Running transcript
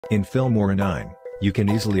In Filmora 9, you can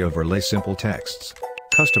easily overlay simple texts,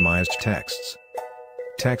 customized texts,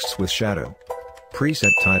 texts with shadow,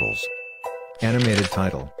 preset titles, animated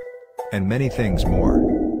title, and many things more.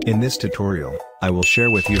 In this tutorial, I will share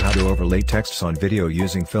with you how to overlay texts on video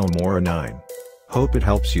using Filmora 9. Hope it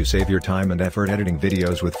helps you save your time and effort editing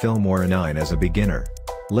videos with Filmora 9 as a beginner.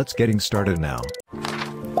 Let's getting started now.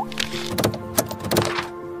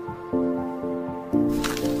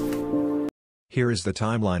 Here is the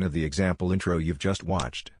timeline of the example intro you've just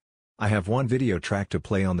watched. I have one video track to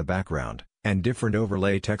play on the background, and different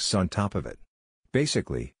overlay texts on top of it.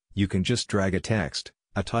 Basically, you can just drag a text,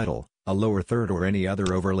 a title, a lower third or any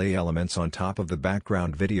other overlay elements on top of the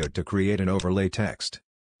background video to create an overlay text.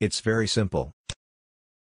 It's very simple.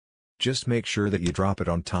 Just make sure that you drop it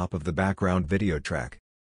on top of the background video track.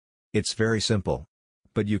 It's very simple.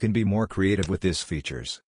 But you can be more creative with these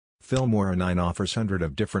features. Filmora 9 offers hundreds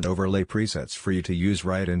of different overlay presets for you to use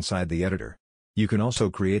right inside the editor. You can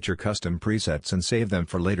also create your custom presets and save them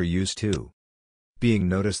for later use too. Being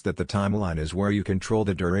noticed that the timeline is where you control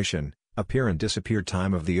the duration, appear and disappear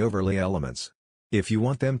time of the overlay elements. If you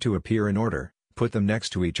want them to appear in order, put them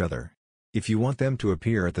next to each other. If you want them to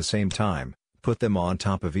appear at the same time, put them on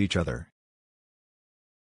top of each other.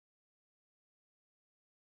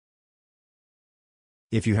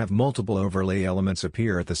 If you have multiple overlay elements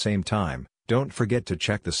appear at the same time, don't forget to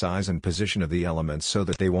check the size and position of the elements so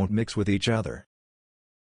that they won't mix with each other.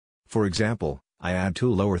 For example, I add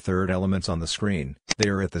two lower third elements on the screen. They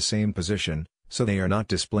are at the same position, so they are not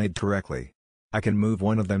displayed correctly. I can move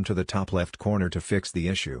one of them to the top left corner to fix the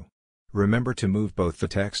issue. Remember to move both the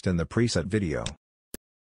text and the preset video.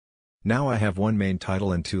 Now I have one main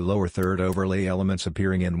title and two lower third overlay elements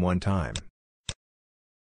appearing in one time.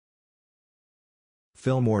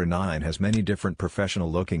 Filmora 9 has many different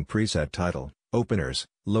professional-looking preset title, openers,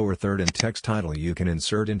 lower third and text title you can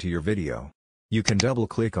insert into your video. You can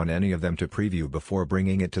double-click on any of them to preview before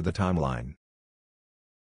bringing it to the timeline.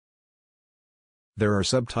 There are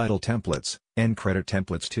subtitle templates, end credit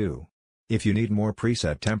templates too. If you need more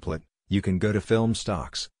preset template, you can go to Film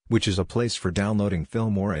Stocks, which is a place for downloading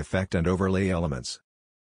Filmora effect and overlay elements.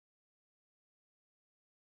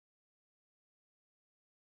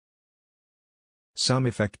 Some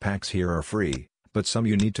effect packs here are free, but some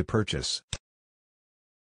you need to purchase.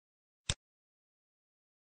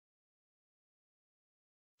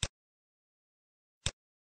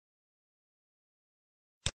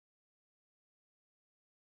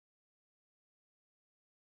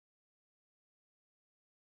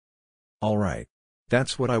 Alright.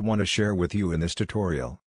 That's what I want to share with you in this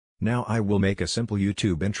tutorial. Now I will make a simple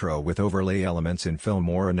YouTube intro with overlay elements in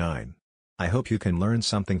Filmora 9. I hope you can learn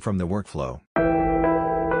something from the workflow.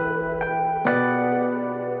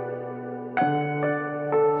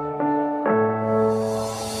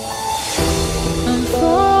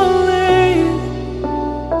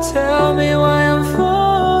 Tell me why I'm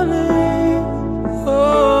falling.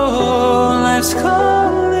 Oh, life's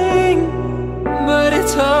calling, but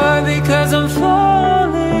it's hard because I'm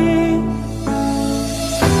falling.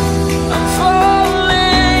 I'm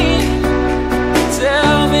falling.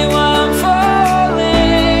 Tell me why I'm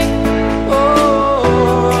falling.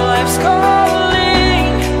 Oh, life's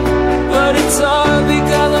calling, but it's hard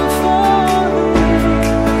because I'm falling.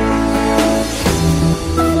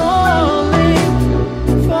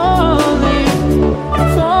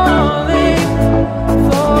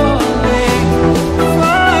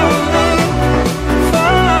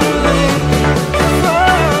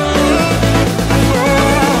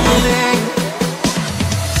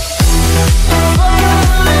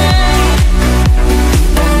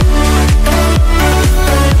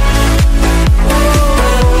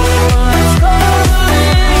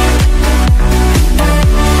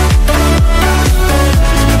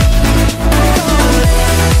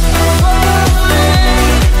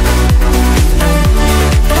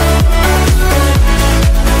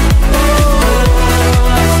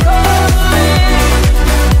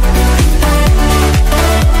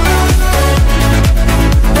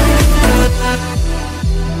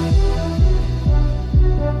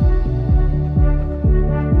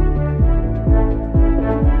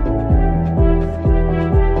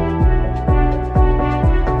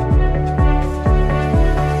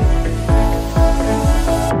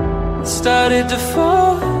 Started to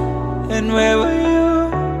fall, and where were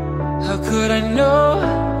you? How could I know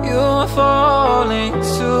you were falling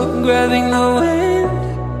too? Grabbing the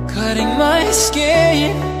wind, cutting my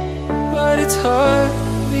skin, but it's hard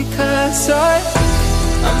because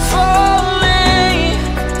I'm falling.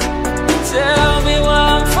 Tell me why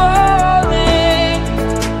I'm falling.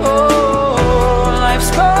 Oh,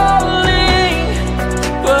 life's calling,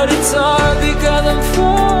 but but it's hard because I'm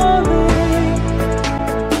falling.